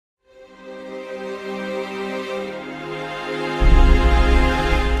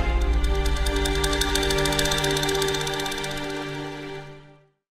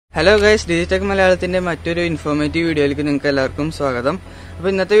Hello guys, DigiTech Malayalamത്തിന്റെ മറ്റൊരു informative വീഡിയോയിലേക്ക് നിങ്ങൾക്ക് എല്ലാവർക്കും സ്വാഗതം. അപ്പോൾ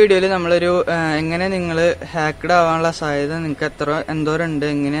ഇന്നത്തെ വീഡിയോയിൽ നമ്മളൊരു എങ്ങനെ നിങ്ങൾ ഹാക്ക്ഡ് ആവാനുള്ള സാധ്യത നിങ്ങൾക്ക് എന്തോരമുണ്ട്,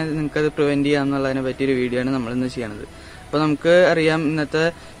 എങ്ങനെ നിങ്ങൾക്ക് അത് പ്രിവെന്റ് ചെയ്യാമെന്നുള്ളതിനെ പറ്റിയൊരു വീഡിയോ ആണ് നമ്മൾ ഇന്ന് ചെയ്യുന്നത്. അപ്പോൾ നമുക്ക് അറിയാം ഇന്നത്തെ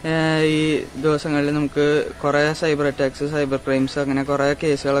ഈ ദിവസങ്ങളിൽ നമുക്ക് കുറേ സൈബർ അറ്റാക്സ്, സൈബർ ക്രൈംസ് അങ്ങനെ കുറേ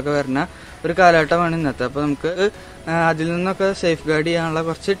കേസുകളൊക്കെ വരുന്ന ഒരു കാലഘട്ടമാണ് ഇന്നത്തെ. അപ്പോൾ നമുക്ക് അതിൽ നിന്നൊക്കെ സേഫ് ഗാർഡ് ചെയ്യാനുള്ള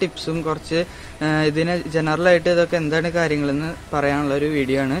കുറച്ച് ടിപ്സും കുറച്ച് ഇതിന് ജനറലായിട്ട് ഇതൊക്കെ എന്താണ് കാര്യങ്ങളെന്ന് പറയാനുള്ള ഒരു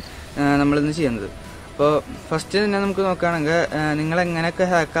വീഡിയോ ആണ് നമ്മളിന്ന് ചെയ്യുന്നത്. അപ്പോൾ ഫസ്റ്റ് തന്നെ നമുക്ക് നോക്കുകയാണെങ്കിൽ നിങ്ങൾ എങ്ങനെയൊക്കെ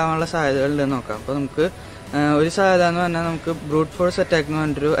ഹാക്ക് ആവാനുള്ള സാധ്യതകളുണ്ടെന്ന് നോക്കാം. അപ്പോൾ നമുക്ക് ഒരു സാധ്യത എന്ന് പറഞ്ഞാൽ നമുക്ക് ബ്രൂട്ട് ഫോഴ്സ് അറ്റാക്ക് എന്ന്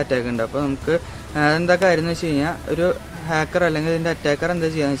പറഞ്ഞിട്ടൊരു അറ്റാക്ക് ഉണ്ട്. അപ്പോൾ നമുക്ക് എന്താ കാര്യം എന്ന് വെച്ച് കഴിഞ്ഞാൽ ഒരു ഹാക്കർ അല്ലെങ്കിൽ ഇതിൻ്റെ അറ്റാക്കർ എന്താ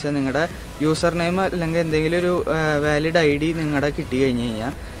ചെയ്യാന്ന് വെച്ചാൽ നിങ്ങളുടെ യൂസർ നെയിം അല്ലെങ്കിൽ എന്തെങ്കിലും ഒരു വാലിഡ് ID നിങ്ങളുടെ കിട്ടി കഴിഞ്ഞ്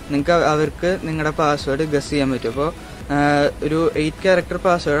കഴിഞ്ഞാൽ നിങ്ങൾക്ക് അവർക്ക് നിങ്ങളുടെ പാസ്വേഡ് ഗസ് ചെയ്യാൻ പറ്റും. അപ്പോൾ ഒരു 8 ക്യാരക്ടർ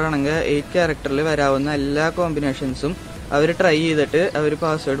പാസ്വേഡ് ആണെങ്കിൽ 8 ക്യാരക്ടറിൽ വരാവുന്ന എല്ലാ കോമ്പിനേഷൻസും അവർ ട്രൈ ചെയ്തിട്ട് അവർ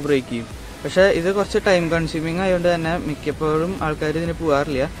പാസ്വേഡ് ബ്രേക്ക് ചെയ്യും. പക്ഷേ ഇത് കുറച്ച് ടൈം കൺസ്യൂമിങ് ആയതുകൊണ്ട് തന്നെ മിക്കപ്പോഴും ആൾക്കാർ ഇതിന്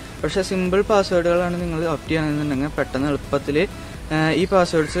പോകാറില്ല. പക്ഷേ സിമ്പിൾ പാസ്വേഡുകളാണ് നിങ്ങൾ ഓപ്റ്റ് ചെയ്യണമെന്നുണ്ടെങ്കിൽ പെട്ടെന്ന് എളുപ്പത്തിൽ ഈ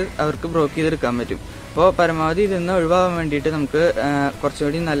പാസ്വേഡ്സ് അവർക്ക് ബ്രോക്ക് ചെയ്തെടുക്കാൻ പറ്റും. അപ്പോൾ പരമാവധി ഇതിൽ നിന്ന് ഒഴിവാകാൻ വേണ്ടിയിട്ട് നമുക്ക്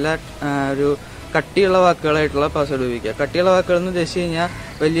കുറച്ചുകൂടി നല്ല ഒരു കട്ടിയുള്ള വാക്കുകളായിട്ടുള്ള പാസ്വേഡ് ഉപയോഗിക്കുക. കട്ടിയുള്ള വാക്കുകൾ എന്ന് ഉദ്ദേശിച്ച് കഴിഞ്ഞാൽ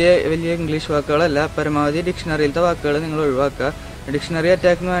വലിയ ഇംഗ്ലീഷ് വാക്കുകളല്ല, പരമാവധി ഡിക്ഷണറിയിലത്തെ വാക്കുകൾ നിങ്ങൾ ഒഴിവാക്കുക. ഡിക്ഷണറി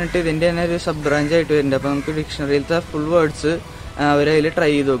അറ്റാക്ക് എന്ന് പറഞ്ഞിട്ട് ഇതിൻ്റെ തന്നെ ഒരു സബ് ബ്രാഞ്ച് ആയിട്ട് വരുന്നുണ്ട്. അപ്പോൾ നമുക്ക് ഡിക്ഷണറിയിലത്തെ ഫുൾ വേർഡ്സ് അവരതിൽ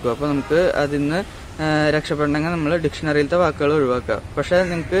ട്രൈ ചെയ്ത് നോക്കുക. അപ്പോൾ നമുക്ക് അതിൽ നിന്ന് രക്ഷപ്പെടണമെങ്കിൽ നമ്മൾ ഡിക്ഷണറിയിലത്തെ വാക്കുകൾ ഒഴിവാക്കുക. പക്ഷേ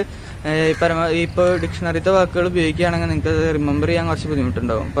നിങ്ങൾക്ക് ഇപ്പോൾ ഡിക്ഷണറിത്തെ വാക്കുകൾ ഉപയോഗിക്കുകയാണെങ്കിൽ നിങ്ങൾക്ക് അത് റിമെമ്പർ ചെയ്യാൻ കുറച്ച്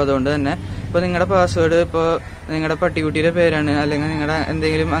ബുദ്ധിമുട്ടുണ്ടാവും. അപ്പോൾ അതുകൊണ്ട് തന്നെ ഇപ്പോൾ നിങ്ങളുടെ പാസ്വേഡ് ഇപ്പോൾ നിങ്ങളുടെ പട്ടിക്കുട്ടിയുടെ പേരാണ് അല്ലെങ്കിൽ നിങ്ങളുടെ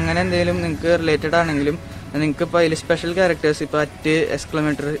എന്തെങ്കിലും നിങ്ങൾക്ക് റിലേറ്റഡ് ആണെങ്കിലും നിങ്ങൾക്ക് ഇപ്പോൾ അതിൽ സ്പെഷ്യൽ ക്യാരക്ടേഴ്സ് ഇപ്പോൾ !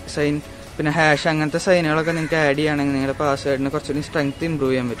 സൈൻ പിന്നെ ഹാഷ് അങ്ങനത്തെ സൈനുകളൊക്കെ നിങ്ങൾക്ക് ആഡ് ചെയ്യുകയാണെങ്കിൽ നിങ്ങളുടെ പാസ്വേഡിന് കുറച്ചുകൂടി സ്ട്രെങ്ത്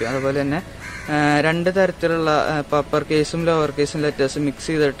ഇമ്പ്രൂവ് ചെയ്യാൻ പറ്റും. അതുപോലെ തന്നെ 2 തരത്തിലുള്ള അപ്പർ കേസും ലോവർ കേസും ലെറ്റേഴ്സ് മിക്സ്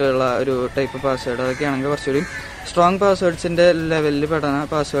ചെയ്തിട്ടുള്ള ഒരു ടൈപ്പ് പാസ്വേഡ് അതൊക്കെയാണെങ്കിൽ കുറച്ചുകൂടി സ്ട്രോങ് പാസ്വേഡ്സിൻ്റെ ലെവലിൽ പെടുന്ന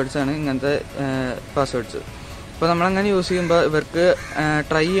പാസ്വേഡ്സ് ആണ് ഇങ്ങനത്തെ പാസ്വേഡ്സ്. അപ്പോൾ നമ്മളങ്ങനെ യൂസ് ചെയ്യുമ്പോൾ ഇവർക്ക്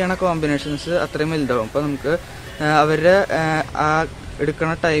ട്രൈ ചെയ്യണ കോമ്പിനേഷൻസ് അത്രയും വലുതാവും. അപ്പോൾ നമുക്ക് അവരുടെ ആ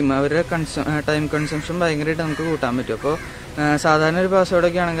എടുക്കുന്ന അവരുടെ ടൈം കൺസംഷൻ ഭയങ്കരമായിട്ട് നമുക്ക് കൂട്ടാൻ പറ്റും. അപ്പോൾ സാധാരണ ഒരു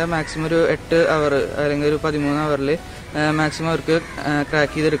പാസ്വേഡൊക്കെ ആണെങ്കിൽ മാക്സിമം ഒരു 8 അവർ അല്ലെങ്കിൽ ഒരു 13 അവറിൽ മാക്സിമം അവർക്ക്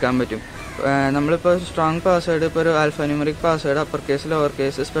ക്രാക്ക് ചെയ്തെടുക്കാൻ പറ്റും. നമ്മളിപ്പോൾ സ്ട്രോങ് പാസ്വേഡ് ഇപ്പോൾ ഒരു alphanumeric password upper case lower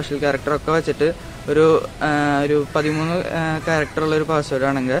case special character ഒക്കെ വെച്ചിട്ട് ഒരു 13 ക്യാരക്ടറുള്ള ഒരു പാസ്വേഡ്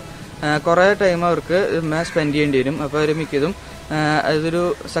ആണെങ്കിൽ കുറേ ടൈം അവർക്ക് സ്പെൻഡ് ചെയ്യേണ്ടി വരും. അപ്പോൾ അവർ മിക്കതും അതൊരു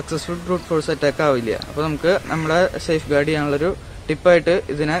സക്സസ്ഫുൾ ബ്രൂട്ട് ഫോഴ്സ് അറ്റാക്ക് ആവില്ല. അപ്പോൾ നമുക്ക് നമ്മളെ സേഫ് ഗാർഡ് ചെയ്യാനുള്ളൊരു ടിപ്പായിട്ട്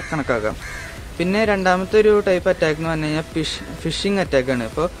ഇതിനെ കണക്കാക്കാം. പിന്നെ രണ്ടാമത്തെ ഒരു ടൈപ്പ് അറ്റാക്ക് എന്ന് പറഞ്ഞു കഴിഞ്ഞാൽ ഫിഷിംഗ് അറ്റാക്കാണ്.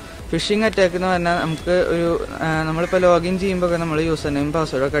 ഇപ്പോൾ ഫിഷിംഗ് അറ്റാക്ക് എന്ന് പറഞ്ഞാൽ നമുക്ക് നമ്മളിപ്പോൾ ലോഗിൻ ചെയ്യുമ്പോൾ നമ്മൾ യൂസർ നെയിം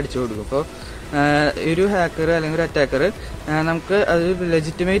പാസ്വേഡൊക്കെ അടിച്ചു കൊടുക്കും. അപ്പോൾ ഒരു ഹാക്കർ അല്ലെങ്കിൽ ഒരു അറ്റാക്കർ നമുക്ക് അത്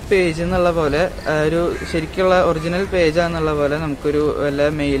ലെജിറ്റിമേറ്റ് പേജ് എന്നുള്ള പോലെ ഒരു ശരിക്കുള്ള ഒറിജിനൽ പേജാന്നുള്ള പോലെ നമുക്കൊരു വല്ല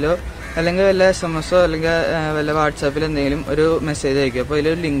മെയിലോ അല്ലെങ്കിൽ വല്ല SMS അല്ലെങ്കിൽ വല്ല വാട്സാപ്പിൽ എന്തെങ്കിലും ഒരു മെസ്സേജ് അയക്കും. അപ്പോൾ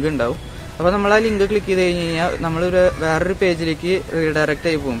അതിലൊരു ലിങ്ക് ഉണ്ടാവും. അപ്പോൾ നമ്മൾ ആ ലിങ്ക് ക്ലിക്ക് ചെയ്ത് കഴിഞ്ഞ് കഴിഞ്ഞാൽ നമ്മളൊരു വേറൊരു പേജിലേക്ക് റീഡയറക്റ്റ്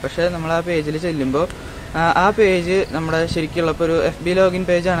ആയി പോകും. പക്ഷേ നമ്മൾ ആ പേജിൽ ചെല്ലുമ്പോൾ ആ പേജ് നമ്മുടെ ശരിക്കുള്ള ഇപ്പോൾ ഒരു FB ലോഗിൻ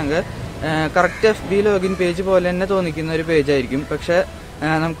പേജ് ആണെങ്കിൽ കറക്റ്റ് FB ലോഗിൻ പേജ് പോലെ തന്നെ തോന്നിക്കുന്ന ഒരു പേജായിരിക്കും. പക്ഷേ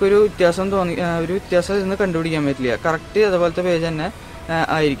നമുക്കൊരു വ്യത്യാസം ഇന്ന് കണ്ടുപിടിക്കാൻ പറ്റില്ല. കറക്റ്റ് അതുപോലത്തെ പേജ് തന്നെ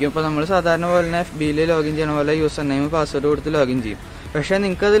ആയിരിക്കും. ഇപ്പോൾ നമ്മൾ സാധാരണ പോലെ തന്നെ FBയിൽ ലോഗിൻ ചെയ്യണ പോലെ യൂസർ നെയിം പാസ്വേഡ് കൊടുത്ത് ലോഗിൻ ചെയ്യും. പക്ഷേ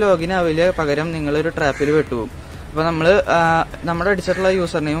നിങ്ങൾക്കത് ലോഗിൻ ആവില്ല, പകരം നിങ്ങളൊരു ട്രാപ്പിൽ പെട്ടുപോകും. അപ്പോൾ നമ്മൾ നമ്മുടെ അടിച്ചിട്ടുള്ള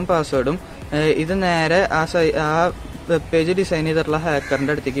യൂസർ നെയിമും പാസ്വേഡും ഇത് നേരെ ആ വെബ് പേജ് ഡിസൈൻ ചെയ്തിട്ടുള്ള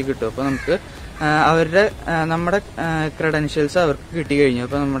ഹാക്കറിൻ്റെ അടുത്തേക്ക് കിട്ടും. അപ്പോൾ നമുക്ക് നമ്മുടെ ക്രെഡൻഷ്യൽസ് അവർക്ക് കിട്ടി കഴിഞ്ഞു.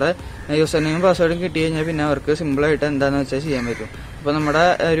 അപ്പോൾ നമ്മുടെ യൂസർ നെയിമും പാസ്വേഡും കിട്ടി കഴിഞ്ഞാൽ പിന്നെ അവർക്ക് സിമ്പിളായിട്ട് എന്താണെന്ന് വെച്ചാൽ ചെയ്യാൻ പറ്റും. അപ്പോൾ നമ്മുടെ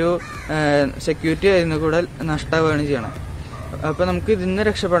ഒരു സെക്യൂരിറ്റി അതിന് കൂടെ നഷ്ടമാവുകയാണ് ചെയ്യണം. അപ്പോൾ നമുക്ക് ഇതിന്ന്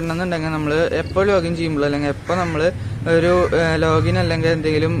രക്ഷപ്പെടണം എന്നുണ്ടെങ്കിൽ നമ്മൾ എപ്പോൾ ലോഗിൻ ചെയ്യുമ്പോൾ അല്ലെങ്കിൽ എപ്പോൾ നമ്മൾ ഒരു ലോഗിൻ അല്ലെങ്കിൽ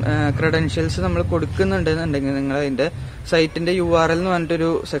എന്തെങ്കിലും ക്രെഡൻഷ്യൽസ് നമ്മൾ കൊടുക്കുന്നുണ്ടെന്നുണ്ടെങ്കിൽ നിങ്ങൾ അതിൻ്റെ സൈറ്റിൻ്റെ URL എന്ന് പറഞ്ഞിട്ടൊരു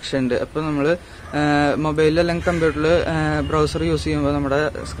സെക്ഷൻ ഉണ്ട്. അപ്പോൾ നമ്മൾ മൊബൈലിൽ അല്ലെങ്കിൽ കമ്പ്യൂട്ടറിൽ ബ്രൗസർ യൂസ് ചെയ്യുമ്പോൾ നമ്മുടെ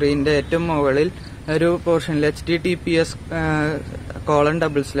സ്ക്രീനിൻ്റെ ഏറ്റവും മുകളിൽ ഒരു പോർഷനിൽ https://www.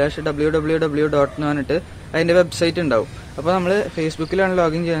 എന്ന് പറഞ്ഞിട്ട് അതിൻ്റെ വെബ്സൈറ്റ് ഉണ്ടാവും. അപ്പോൾ നമ്മൾ ഫേസ്ബുക്കിലാണ്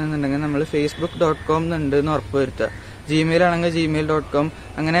ലോഗിൻ ചെയ്യുന്നുണ്ടെങ്കിൽ നമ്മൾ facebook.com എന്നുണ്ടെന്ന് ഉറപ്പ് വരുത്തുക. Gmail ആണെങ്കിൽ gmail.com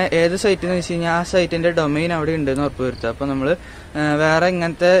അങ്ങനെ ഏത് സൈറ്റിൽ എന്ന് വെച്ച് കഴിഞ്ഞാൽ ആ സൈറ്റിൻ്റെ ഡൊമൈൻ അവിടെ ഉണ്ടെന്ന് ഉറപ്പ് വരുത്തുക. അപ്പോൾ നമ്മൾ വേറെ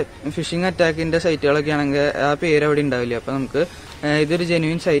ഇങ്ങനത്തെ ഫിഷിംഗ് അറ്റാക്കിൻ്റെ സൈറ്റുകളൊക്കെ ആണെങ്കിൽ ആ പേര് അവിടെ ഉണ്ടാവില്ല. അപ്പോൾ നമുക്ക് ഇതൊരു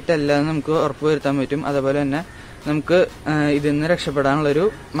ജെന്യൂൻ സൈറ്റ് അല്ല എന്ന് നമുക്ക് ഉറപ്പ് വരുത്താൻ പറ്റും. അതുപോലെ തന്നെ നമുക്ക് ഇതിൽ നിന്ന് രക്ഷപ്പെടാനുള്ളൊരു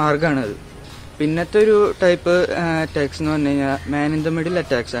മാർഗ്ഗമാണിത്. പിന്നത്തെ ഒരു ടൈപ്പ് അറ്റാക്സ് എന്ന് പറഞ്ഞു കഴിഞ്ഞാൽ man in the middle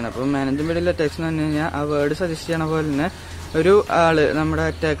attacks ആണ്. അപ്പോൾ man in the middle attacks എന്ന് പറഞ്ഞു കഴിഞ്ഞാൽ ആ വേർഡ് സജസ്റ്റ് ചെയ്യണ പോലെ തന്നെ ഒരു ആള്, നമ്മുടെ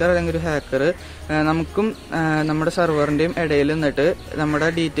അറ്റാക്കർ അല്ലെങ്കിൽ ഒരു ഹാക്കർ നമുക്കും നമ്മുടെ സെർവറിന്റെയും ഇടയിൽ നിന്നിട്ട് നമ്മുടെ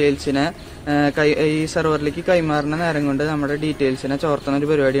ഡീറ്റെയിൽസിനെ ഈ സെർവറിലേക്ക് കൈമാറുന്ന നേരം കൊണ്ട് നമ്മുടെ ഡീറ്റെയിൽസിനെ ചോർത്തുന്ന ഒരു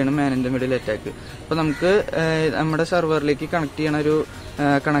പരിപാടിയാണ് man in the middle attack. അപ്പൊ നമുക്ക് നമ്മുടെ സെർവറിലേക്ക് കണക്ട് ചെയ്യണ ഒരു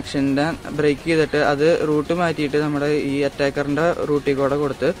കണക്ഷന്റെ ബ്രേക്ക് ചെയ്തിട്ട് അത് റൂട്ട് മാറ്റിയിട്ട് നമ്മുടെ ഈ അറ്റാക്കറിന്റെ റൂട്ടിൽ കൂടെ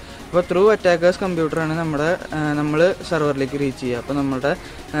കൊടുത്ത് അപ്പോൾ ത്രൂ അറ്റാക്കേഴ്സ് കമ്പ്യൂട്ടറാണ് നമ്മൾ സെർവറിലേക്ക് റീച്ച് ചെയ്യുക. അപ്പോൾ നമ്മുടെ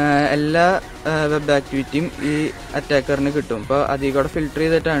എല്ലാ വെബ് ആക്ടിവിറ്റിയും ഈ അറ്റാക്കറിന് കിട്ടും. അപ്പോൾ അതിൽ കൂടെ ഫിൽട്ടർ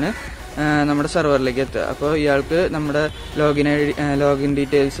ചെയ്തിട്ടാണ് നമ്മുടെ സെർവറിലേക്ക് എത്തുക. അപ്പോൾ ഇയാൾക്ക് നമ്മുടെ ലോഗിൻ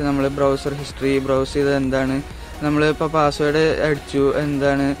ഡീറ്റെയിൽസ്, നമ്മൾ ബ്രൗസർ ഹിസ്റ്ററി, ബ്രൗസ് ചെയ്തത് എന്താണ്, നമ്മളിപ്പോൾ പാസ്വേഡ് അടിച്ചു,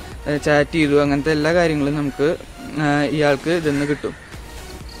 എന്താണ് ചാറ്റ് ചെയ്തു, അങ്ങനത്തെ എല്ലാ കാര്യങ്ങളും നമുക്ക് ഇയാൾക്ക് ഇതിന്ന് കിട്ടും.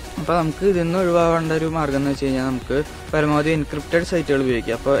 അപ്പോൾ നമുക്ക് ഇതിന്ന് ഒഴിവാവേണ്ട ഒരു മാർഗം എന്ന് വെച്ച് കഴിഞ്ഞാൽ നമുക്ക് പരമാവധി എൻക്രിപ്റ്റഡ് സൈറ്റുകൾ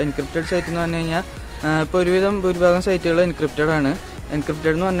ഉപയോഗിക്കാം. അപ്പോൾ എൻക്രിപ്റ്റഡ് സൈറ്റ് എന്ന് പറഞ്ഞു കഴിഞ്ഞാൽ ഇപ്പോൾ ഭൂരിഭാഗം സൈറ്റുകൾ എൻക്രിപ്റ്റഡ് ആണ്.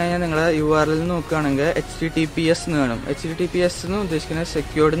 എൻക്രിപ്റ്റഡ് എന്ന് പറഞ്ഞു കഴിഞ്ഞാൽ നിങ്ങളെ URL നോക്കുകയാണെങ്കിൽ HTTPS എന്ന് വേണം. HTTPS എന്ന് ഉദ്ദേശിക്കുന്നത്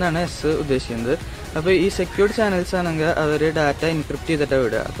സെക്യൂർഡ് എന്നാണ് എസ് ഉദ്ദേശിക്കുന്നത്. അപ്പോൾ ഈ സെക്യൂർഡ് ചാനൽസ് ആണെങ്കിൽ അവർ ഡാറ്റ എൻക്രിപ്റ്റ് ചെയ്തിട്ടാണ്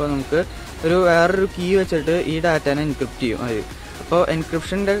വിടുക. അപ്പോൾ നമുക്ക് വേറൊരു കീ വെച്ചിട്ട് ഈ ഡാറ്റനെ എൻക്രിപ്റ്റ് ചെയ്യും അവർ. അപ്പോൾ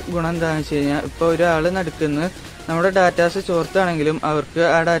എൻക്രിപ്ഷൻ്റെ ഗുണം എന്താണെന്ന് വെച്ച് കഴിഞ്ഞാൽ ഇപ്പോൾ ഒരാൾ നടുക്കുന്ന നമ്മുടെ ഡാറ്റാസ് ചോർത്താണെങ്കിലും അവർക്ക്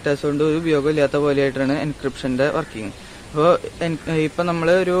ആ ഡാറ്റാസ് കൊണ്ട് ഒരു ഉപയോഗമില്ലാത്ത പോലെയായിട്ടാണ് എൻക്രിപ്ഷൻ്റെ വർക്കിംഗ്. അപ്പോൾ ഇപ്പം നമ്മൾ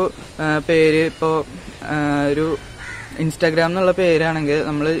ഒരു പേര്, ഇപ്പോൾ ഒരു ഇൻസ്റ്റാഗ്രാം എന്നുള്ള പേരാണെങ്കിൽ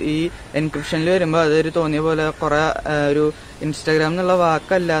നമ്മൾ ഈ എൻക്രിപ്ഷനിൽ വരുമ്പോൾ അതൊരു തോന്നിയ പോലെ കുറെ ഒരു ഇൻസ്റ്റാഗ്രാം എന്നുള്ള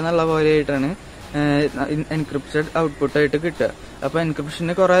വാക്കല്ല എന്നുള്ള പോലെയായിട്ടാണ് എൻക്രിപ്റ്റഡ് ഔട്ട്പുട്ടായിട്ട് കിട്ടുക. അപ്പോൾ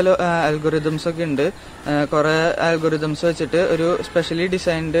എൻക്രിപ്ഷന് കുറെ അൽഗോറിതംസ് ഒക്കെ ഉണ്ട്. കുറെ അൽഗോറിതംസ് വെച്ചിട്ട് ഒരു സ്പെഷ്യലി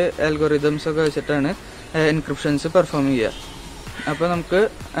ഡിസൈൻഡ് അൽഗോറിതംസ് ഒക്കെ വെച്ചിട്ടാണ് എൻക്രിപ്ഷൻസ് പെർഫോം ചെയ്യുക. അപ്പോൾ നമുക്ക്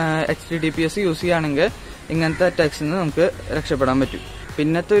HTTPS യൂസ് ചെയ്യുകയാണെങ്കിൽ ഇങ്ങനത്തെ അറ്റാക്സിൽ നിന്ന് നമുക്ക് രക്ഷപ്പെടാൻ പറ്റും.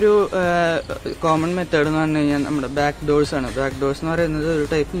 പിന്നത്തെ ഒരു കോമൺ മെത്തേഡ് എന്ന് പറഞ്ഞു കഴിഞ്ഞാൽ നമ്മുടെ ബാക്ക് ഡോഴ്സ് ആണ്. ബാക്ക് ഡോഴ്സ് എന്ന് പറയുന്നത് ഒരു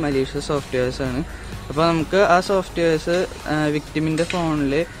ടൈപ്പ് മലീഷ്യസ് സോഫ്റ്റ്വെയർസ് ആണ്. അപ്പോൾ നമുക്ക് ആ സോഫ്റ്റ്വെയർസ് വിക്ടിമിന്റെ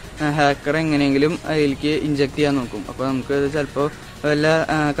ഫോണിൽ ഹാക്കർ എങ്ങനെയെങ്കിലും അതിലേക്ക് ഇഞ്ചെക്ട് ചെയ്യാൻ നോക്കും. അപ്പോൾ നമുക്ക് ഇത് ചിലപ്പോൾ വല്ല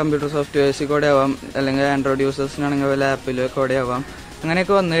കമ്പ്യൂട്ടർ സോഫ്റ്റ്വെയർസിൽ കൂടെ ആവാം, അല്ലെങ്കിൽ ആൻഡ്രോയിഡ് യൂസേഴ്സിനാണെങ്കിൽ വല്ല ആപ്പിൽ കൂടെ ആവാം.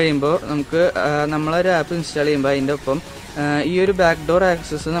 അങ്ങനെയൊക്കെ വന്നു കഴിയുമ്പോൾ നമുക്ക് നമ്മളൊരു ആപ്പ് ഇൻസ്റ്റാൾ ചെയ്യുമ്പോൾ അതിൻ്റെ ഒപ്പം ഈ ഒരു ബാക്ക് ഡോർ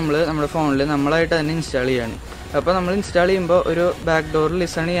ആക്സസ് നമ്മുടെ ഫോണിൽ നമ്മളായിട്ട് തന്നെ ഇൻസ്റ്റാൾ ചെയ്യാണ്. അപ്പോൾ നമ്മൾ ഇൻസ്റ്റാൾ ചെയ്യുമ്പോൾ ഒരു ബാക്ക് ഡോർ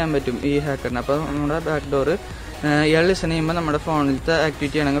ലിസൺ ചെയ്യാൻ പറ്റും ഈ ഹാക്കറിന്. അപ്പോൾ നമ്മുടെ ബാക്ക് ഡോർ ഇയാൾ ലിസൺ ചെയ്യുമ്പോൾ നമ്മുടെ ഫോണിലത്തെ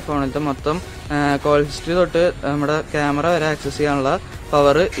ആക്ടിവിറ്റി ആണെങ്കിൽ ഫോണിലത്തെ മൊത്തം കോൾ ഹിസ്റ്ററി തൊട്ട് നമ്മുടെ ക്യാമറ വരെ ആക്സസ് ചെയ്യാനുള്ള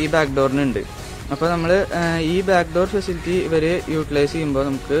പവർ ഈ ബാക്ക് ഡോറിനുണ്ട്. അപ്പോൾ നമ്മൾ ഈ ബാക്ക് ഡോർ ഫെസിലിറ്റി ഇവർ യൂട്ടിലൈസ് ചെയ്യുമ്പോൾ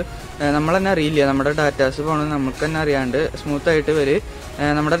നമ്മൾ തന്നെ അറിയില്ല, നമ്മുടെ ഡാറ്റാസ് പോകണമെന്ന് നമുക്ക് തന്നെ അറിയാണ്ട് സ്മൂത്തായിട്ട് ഇവർ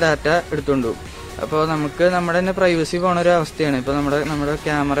നമ്മുടെ ഡാറ്റ എടുത്തുകൊണ്ട് പോകും. അപ്പോൾ നമുക്ക് നമ്മുടെ തന്നെ പ്രൈവസി പോണ ഒരു അവസ്ഥയാണ്. ഇപ്പോൾ നമ്മുടെ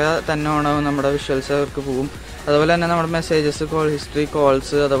ക്യാമറ തന്നെ ഓണാവും, നമ്മുടെ വിഷ്വൽസ് അവർക്ക് പോകും. അതുപോലെ തന്നെ നമ്മുടെ മെസ്സേജസ്, കോൾ ഹിസ്റ്ററി,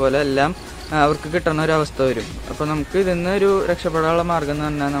 കോൾസ്, അതുപോലെ എല്ലാം അവർക്ക് കിട്ടുന്ന ഒരു അവസ്ഥ വരും. അപ്പോൾ നമുക്ക് ഇതിന്ന് ഒരു രക്ഷപ്പെടാനുള്ള മാർഗം എന്ന്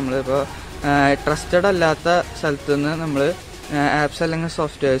പറഞ്ഞാൽ നമ്മളിപ്പോൾ ട്രസ്റ്റഡ് അല്ലാത്ത സ്ഥലത്ത് നിന്ന് നമ്മൾ ആപ്സ് അല്ലെങ്കിൽ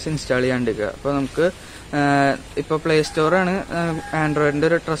സോഫ്റ്റ്വെയർസ് ഇൻസ്റ്റാൾ ചെയ്യാണ്ടിരിക്കുക. അപ്പോൾ നമുക്ക് ഇപ്പോൾ പ്ലേ സ്റ്റോറാണ് ആൻഡ്രോയിഡിൻ്റെ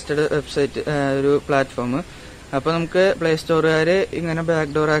ഒരു ട്രസ്റ്റഡ് വെബ്സൈറ്റ്, ഒരു പ്ലാറ്റ്ഫോം. അപ്പോൾ നമുക്ക് പ്ലേ സ്റ്റോറുകാർ ഇങ്ങനെ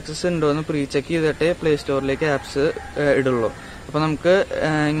ബാക്ക് ഡോർ ആക്സസ് ഉണ്ടോ എന്ന് പ്രീ ചെക്ക് ചെയ്തിട്ട് പ്ലേ സ്റ്റോറിലേക്ക് ആപ്സ് ഇടുള്ളൂ. അപ്പോൾ നമുക്ക്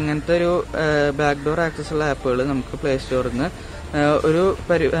ഇങ്ങനത്തെ ഒരു ബാക്ക് ഡോർ ആക്സസ് ഉള്ള ആപ്പുകൾ നമുക്ക് പ്ലേ സ്റ്റോറിൽ നിന്ന് ഒരു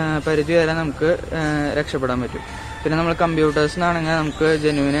പരിധി വരെ നമുക്ക് രക്ഷപ്പെടാൻ പറ്റും. പിന്നെ നമ്മൾ കമ്പ്യൂട്ടേഴ്സിനാണെങ്കിൽ നമുക്ക്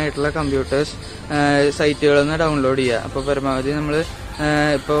ജെന്യൂൻ ആയിട്ടുള്ള കമ്പ്യൂട്ടേഴ്സ് സൈറ്റുകളിൽ നിന്ന് ഡൗൺലോഡ് ചെയ്യുക. അപ്പോൾ പരമാവധി നമ്മൾ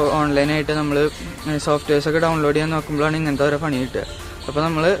ഇപ്പോൾ ഓൺലൈനായിട്ട് നമ്മൾ സോഫ്റ്റ്വെയർസ് ഒക്കെ ഡൗൺലോഡ് ചെയ്യാൻ നോക്കുമ്പോഴാണ് ഇങ്ങനത്തെ ഓരോ പണി കിട്ടുക. അപ്പോൾ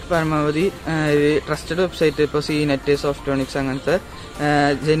നമ്മൾ പരമാവധി ട്രസ്റ്റഡ് വെബ്സൈറ്റ്, ഇപ്പോൾ സീനെറ്റ്, സോഫ്റ്റോണിക്സ് അങ്ങനത്തെ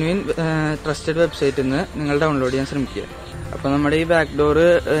ജെന്യൂൻ ട്രസ്റ്റഡ് വെബ്സൈറ്റിൽ നിന്ന് നിങ്ങൾ ഡൗൺലോഡ് ചെയ്യാൻ ശ്രമിക്കുക. അപ്പോൾ നമ്മുടെ ഈ ബാക്ക്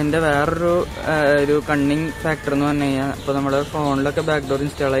ഡോറിന്റെ വേറൊരു കണ്ണിങ് ഫാക്ടർ എന്ന് പറഞ്ഞു കഴിഞ്ഞാൽ, ഇപ്പോൾ നമ്മുടെ ഫോണിലൊക്കെ ബാക്ക് ഡോർ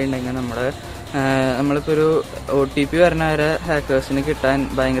ഇൻസ്റ്റാൾ ആയിട്ടുണ്ടെങ്കിൽ നമ്മളിപ്പോൾ ഒരു OTP വരുന്ന വരെ ഹാക്കേഴ്സിന് കിട്ടാൻ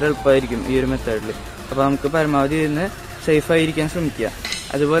ഭയങ്കര എളുപ്പമായിരിക്കും ഈ ഒരു മെത്തേഡിൽ. അപ്പോൾ നമുക്ക് പരമാവധി ഇതിന് സേഫായിരിക്കാൻ ശ്രമിക്കുക.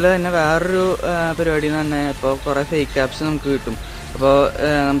 അതുപോലെ തന്നെ വേറൊരു പരിപാടി എന്ന് പറഞ്ഞാൽ ഇപ്പോൾ കുറേ ഫേക്ക് ആപ്സ് നമുക്ക് കിട്ടും. അപ്പോൾ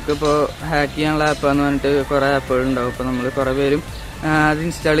നമുക്കിപ്പോൾ ഹാക്ക് ചെയ്യാനുള്ള ആപ്പാന്ന് പറഞ്ഞിട്ട് കുറേ ആപ്പുകൾ ഉണ്ടാവും. അപ്പോൾ നമ്മൾ കുറേ പേരും അത്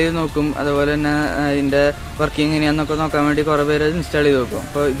ഇൻസ്റ്റാൾ ചെയ്ത് നോക്കും. അതുപോലെ തന്നെ അതിൻ്റെ വർക്കിംഗ് എങ്ങനെയാണെന്നൊക്കെ നോക്കാൻ വേണ്ടി കുറേ പേര് അത് ഇൻസ്റ്റാൾ ചെയ്ത് നോക്കും.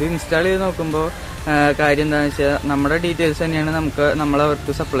 അപ്പോൾ ഇത് ഇൻസ്റ്റാൾ ചെയ്ത് നോക്കുമ്പോൾ കാര്യം എന്താണെന്ന് വെച്ചാൽ നമ്മുടെ ഡീറ്റെയിൽസ് തന്നെയാണ്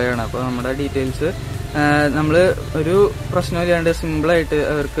നമ്മളവർക്ക് സപ്ലൈ ചെയ്യണം. അപ്പോൾ നമ്മുടെ ഡീറ്റെയിൽസ് നമ്മൾ ഒരു പ്രശ്നമില്ലാണ്ട് സിമ്പിളായിട്ട്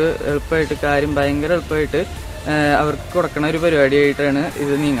അവർക്ക് എളുപ്പമായിട്ട് കാര്യം ഭയങ്കര എളുപ്പമായിട്ട് അവർക്ക് കൊടുക്കണ ഒരു പരിപാടിയായിട്ടാണ്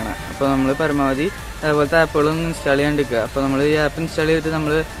ഇത് നീങ്ങണം. അപ്പോൾ നമ്മൾ പരമാവധി അതുപോലത്തെ ആപ്പുകളൊന്നും ഇൻസ്റ്റാൾ ചെയ്യാണ്ടിരിക്കുക. അപ്പോൾ നമ്മൾ ഈ ആപ്പ് ഇൻസ്റ്റാൾ ചെയ്തിട്ട്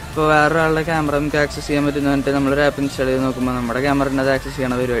നമ്മൾ ഇപ്പോൾ വേറൊരാളുടെ ക്യാമറ നമുക്ക് ആക്സസ് ചെയ്യാൻ പറ്റുന്ന പറഞ്ഞിട്ട് നമ്മളൊരു ആപ്പ് ഇൻസ്റ്റാൾ ചെയ്ത് നോക്കുമ്പോൾ നമ്മുടെ ക്യാമറേൻ്റെ അത് ആക്സസ്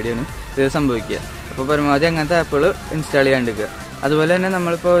ചെയ്യണ പരിപാടിയാണ് ഇത് സംഭവിക്കുക. അപ്പോൾ പരമാവധി അങ്ങനത്തെ ആപ്പുകൾ ഇൻസ്റ്റാൾ ചെയ്യാണ്ടിരിക്കുക. അതുപോലെ തന്നെ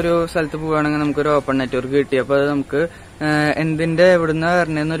നമ്മളിപ്പോൾ ഒരു സ്ഥലത്ത് പോവുകയാണെങ്കിൽ നമുക്കൊരു ഓപ്പൺ നെറ്റ്വർക്ക് കിട്ടി. അപ്പോൾ അത് നമുക്ക് എന്തിന്റെ എവിടുന്ന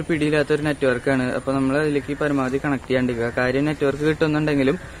വരണേന്നൊരു പിടിയില്ലാത്തൊരു നെറ്റ്വർക്കാണ്. അപ്പോൾ നമ്മൾ അതിലേക്ക് പരമാവധി കണക്ട് ചെയ്യാണ്ടിരിക്കുക. കാര്യം നെറ്റ്വർക്ക്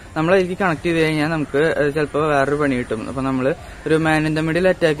കിട്ടുന്നുണ്ടെങ്കിലും നമ്മളതിലേക്ക് കണക്ട് ചെയ്ത് കഴിഞ്ഞാൽ നമുക്ക് ചിലപ്പോൾ വേറൊരു പണി കിട്ടും. അപ്പൊ നമ്മൾ ഒരു മാൻ ഇൻ ദ മിഡിൽ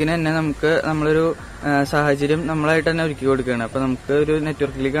അറ്റാക്കിന് തന്നെ നമുക്ക് നമ്മളൊരു സാഹചര്യം നമ്മളായിട്ട് തന്നെ ഒരുക്കി കൊടുക്കുകയാണ്. അപ്പൊ നമുക്ക് ഒരു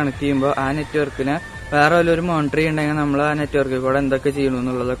നെറ്റ്വർക്കിലേക്ക് കണക്ട് ചെയ്യുമ്പോൾ ആ നെറ്റ്വർക്കിനെ വേറെ വല്ലൊരു മോണിറ്റർ ചെയ്യണമെങ്കിൽ നമ്മൾ ആ നെറ്റ്വർക്കിൽ കൂടെ എന്തൊക്കെ ചെയ്യണം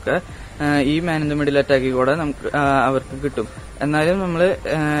എന്നുള്ളതൊക്കെ ഈ മാൻ ഇൻ ദ മിഡിൽ അറ്റാക്കിൽ കൂടെ നമുക്ക് അവർക്ക് കിട്ടും. എന്നാലും നമ്മൾ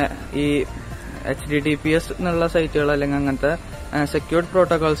ഈ HTTPS എന്നുള്ള സൈറ്റുകൾ അല്ലെങ്കിൽ അങ്ങനത്തെ സെക്യൂർഡ്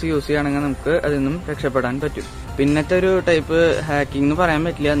പ്രോട്ടോകോൾസ് യൂസ് ചെയ്യുകയാണെങ്കിൽ നമുക്ക് അതിൽ നിന്നും രക്ഷപ്പെടാൻ പറ്റും. പിന്നത്തെ ഒരു ടൈപ്പ് ഹാക്കിംഗ് എന്ന് പറയാൻ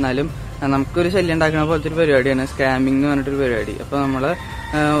പറ്റില്ല, എന്നാലും നമുക്കൊരു ശല്യം ഉണ്ടാക്കുന്ന പോലത്തെ ഒരു പരിപാടിയാണ് സ്കാമിംഗ് എന്ന് പറഞ്ഞിട്ടൊരു പരിപാടി. അപ്പൊ നമ്മള്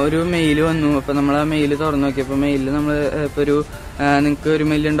ഒരു മെയിൽ വന്നു. അപ്പൊ നമ്മൾ ആ മെയിൽ തുറന്നു നോക്കിയപ്പോ മെയിലിൽ നമ്മൾ ഇപ്പൊ ഒരു നിങ്ങൾക്ക് $1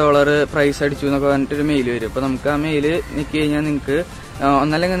 million പ്രൈസ് അടിച്ചു എന്നൊക്കെ പറഞ്ഞിട്ടൊരു മെയിൽ വരും. അപ്പൊ നമുക്ക് ആ മെയിൽ നിൽക്കി കഴിഞ്ഞാൽ നിങ്ങൾക്ക്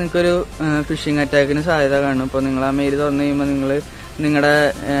ഒന്നല്ലെങ്കിൽ നിങ്ങൾക്കൊരു ഫിഷിംഗ് അറ്റാക്കിന് സാധ്യത കാണും. അപ്പൊ നിങ്ങൾ ആ മെയിൽ തുറന്നു കഴിയുമ്പോൾ നിങ്ങൾ നിങ്ങളുടെ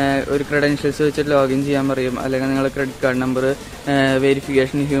ഒരു ക്രെഡൻഷ്യൽസ് വെച്ചിട്ട് ലോഗിൻ ചെയ്യാൻ പറയും. അല്ലെങ്കിൽ നിങ്ങളുടെ credit card number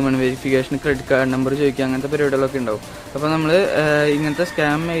verification, human verification, credit card number ചോദിക്കുക, അങ്ങനത്തെ പരിപാടികളൊക്കെ ഉണ്ടാവും. അപ്പൊ നമ്മൾ ഇങ്ങനത്തെ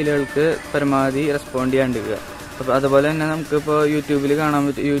സ്കാം മെയിലുകൾക്ക് പരമാവധി റെസ്പോണ്ട് ചെയ്യാണ്ടിരിക്കുക. അപ്പൊ അതുപോലെ തന്നെ നമുക്കിപ്പോൾ യൂട്യൂബിൽ കാണാൻ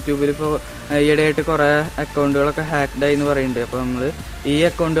പറ്റും. യൂട്യൂബിൽ ഇപ്പോൾ ഈയിടെയായിട്ട് കുറെ അക്കൗണ്ടുകളൊക്കെ ഹാക്ക്ഡായി എന്ന് പറയുന്നുണ്ട്. അപ്പൊ നമ്മൾ ഈ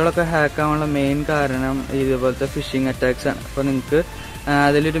അക്കൗണ്ടുകളൊക്കെ ഹാക്ക് ആവാനുള്ള മെയിൻ കാരണം ഇതുപോലത്തെ ഫിഷിംഗ് അറ്റാക്സ് ആണ്. അപ്പൊ നിങ്ങൾക്ക്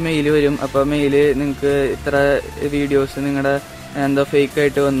അതിലൊരു മെയിൽ വരും. അപ്പൊ മെയില് നിങ്ങൾക്ക് ഇത്ര വീഡിയോസ് നിങ്ങളുടെ എന്തോ ഫേക്ക്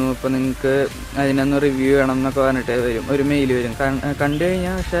ആയിട്ട് വന്നു, അപ്പൊ നിങ്ങൾക്ക് അതിനൊന്ന് റിവ്യൂ ചെയ്യണം എന്നൊക്കെ പറഞ്ഞിട്ട് വരും, ഒരു മെയിൽ വരും. കണ്ടു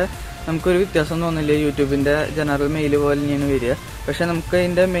കഴിഞ്ഞാൽ പക്ഷെ നമുക്കൊരു വ്യത്യാസം തോന്നില്ല, യൂട്യൂബിന്റെ ജനറൽ മെയിൽ പോലെ തന്നെയാണ് വരിക. പക്ഷെ നമുക്ക്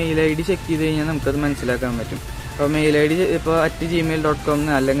അതിന്റെ മെയിൽ ID ചെക്ക് ചെയ്ത് കഴിഞ്ഞാൽ നമുക്കത് മനസ്സിലാക്കാൻ പറ്റും. അപ്പോൾ മെയിൽ ID ഇപ്പോൾ @gmail.com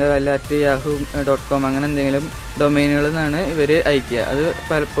അല്ലെങ്കിൽ വല്ല @yahoo.com അങ്ങനെ എന്തെങ്കിലും ഡൊമൈനുകളിൽ നിന്നാണ് ഇവർ അയക്കുക. അത്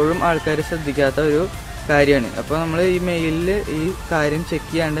പലപ്പോഴും ആൾക്കാർ ശ്രദ്ധിക്കാത്ത ഒരു കാര്യമാണ്. അപ്പോൾ നമ്മൾ ഈ മെയിലിൽ ഈ കാര്യം ചെക്ക്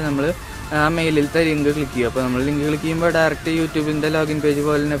ചെയ്യാണ്ട് നമ്മൾ ആ മെയിലിലത്തെ ലിങ്ക് ക്ലിക്ക് ചെയ്യും. അപ്പോൾ നമ്മൾ ലിങ്ക് ക്ലിക്ക് ചെയ്യുമ്പോൾ ഡയറക്റ്റ് യൂട്യൂബിന്റെ ലോഗിൻ പേജ്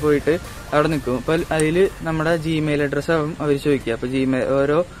പോലെ തന്നെ പോയിട്ട് അവിടെ നിൽക്കും. അപ്പോൾ അതിൽ നമ്മുടെ Gmail അഡ്രസ്സ് ആവും അവർ ചോദിക്കുക. അപ്പോൾ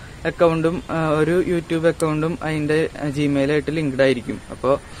ഓരോ അക്കൗണ്ടും ഒരു യൂട്യൂബ് അക്കൗണ്ടും അതിന്റെ Gmail ആയിട്ട് ലിങ്ക്ഡ് ആയിരിക്കും.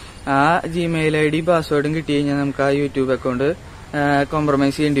 അപ്പോൾ ആ Gmail ID പാസ്വേഡും കിട്ടി കഴിഞ്ഞാൽ നമുക്ക് ആ യൂട്യൂബ് അക്കൗണ്ട്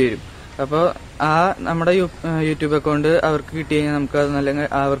കോംപ്രമൈസ് ചെയ്യേണ്ടി വരും. അപ്പോൾ ആ നമ്മുടെ യൂട്യൂബ് അക്കൗണ്ട് അവർക്ക് കിട്ടി കഴിഞ്ഞാൽ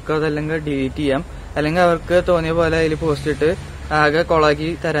നമുക്ക് അതല്ലെങ്കിൽ ഡിലീറ്റ് ചെയ്യാം, അല്ലെങ്കിൽ അവർക്ക് തോന്നിയ പോലെ അതിൽ പോസ്റ്റ് ഇട്ട് ആകെ കൊളാക്കി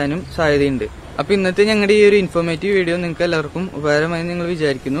തരാനും സാധ്യതയുണ്ട്. അപ്പൊ ഇന്നത്തെ ഞങ്ങളുടെ ഈ ഒരു ഇൻഫോർമേറ്റീവ് വീഡിയോ നിങ്ങൾക്ക് എല്ലാവർക്കും ഉപകാരമായി നിങ്ങൾ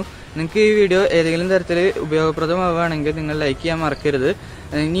വിചാരിക്കുന്നു. നിങ്ങൾക്ക് ഈ വീഡിയോ ഏതെങ്കിലും തരത്തിൽ ഉപയോഗപ്രദമാവുകയാണെങ്കിൽ നിങ്ങൾ ലൈക്ക് ചെയ്യാൻ മറക്കരുത്.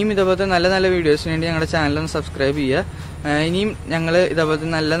 ഇനിയും ഇതേപോലത്തെ നല്ല നല്ല വീഡിയോസിന് വേണ്ടി ഞങ്ങളുടെ ചാനൽ ഒന്ന് സബ്സ്ക്രൈബ് ചെയ്യുക. ഇനിയും ഞങ്ങൾ ഇതേപോലത്തെ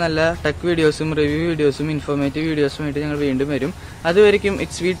നല്ല നല്ല ടെക് വീഡിയോസും റിവ്യൂ വീഡിയോസും ഇൻഫോർമേറ്റീവ് വീഡിയോസും ആയിട്ട് ഞങ്ങൾ വീണ്ടും വരും. അതുവരെയ്ക്കും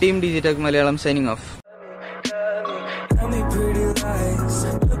it's V team DigiTech Malayalam signing off. Tell me pretty lies,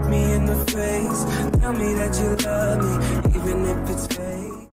 look me in the face, tell me that you love me.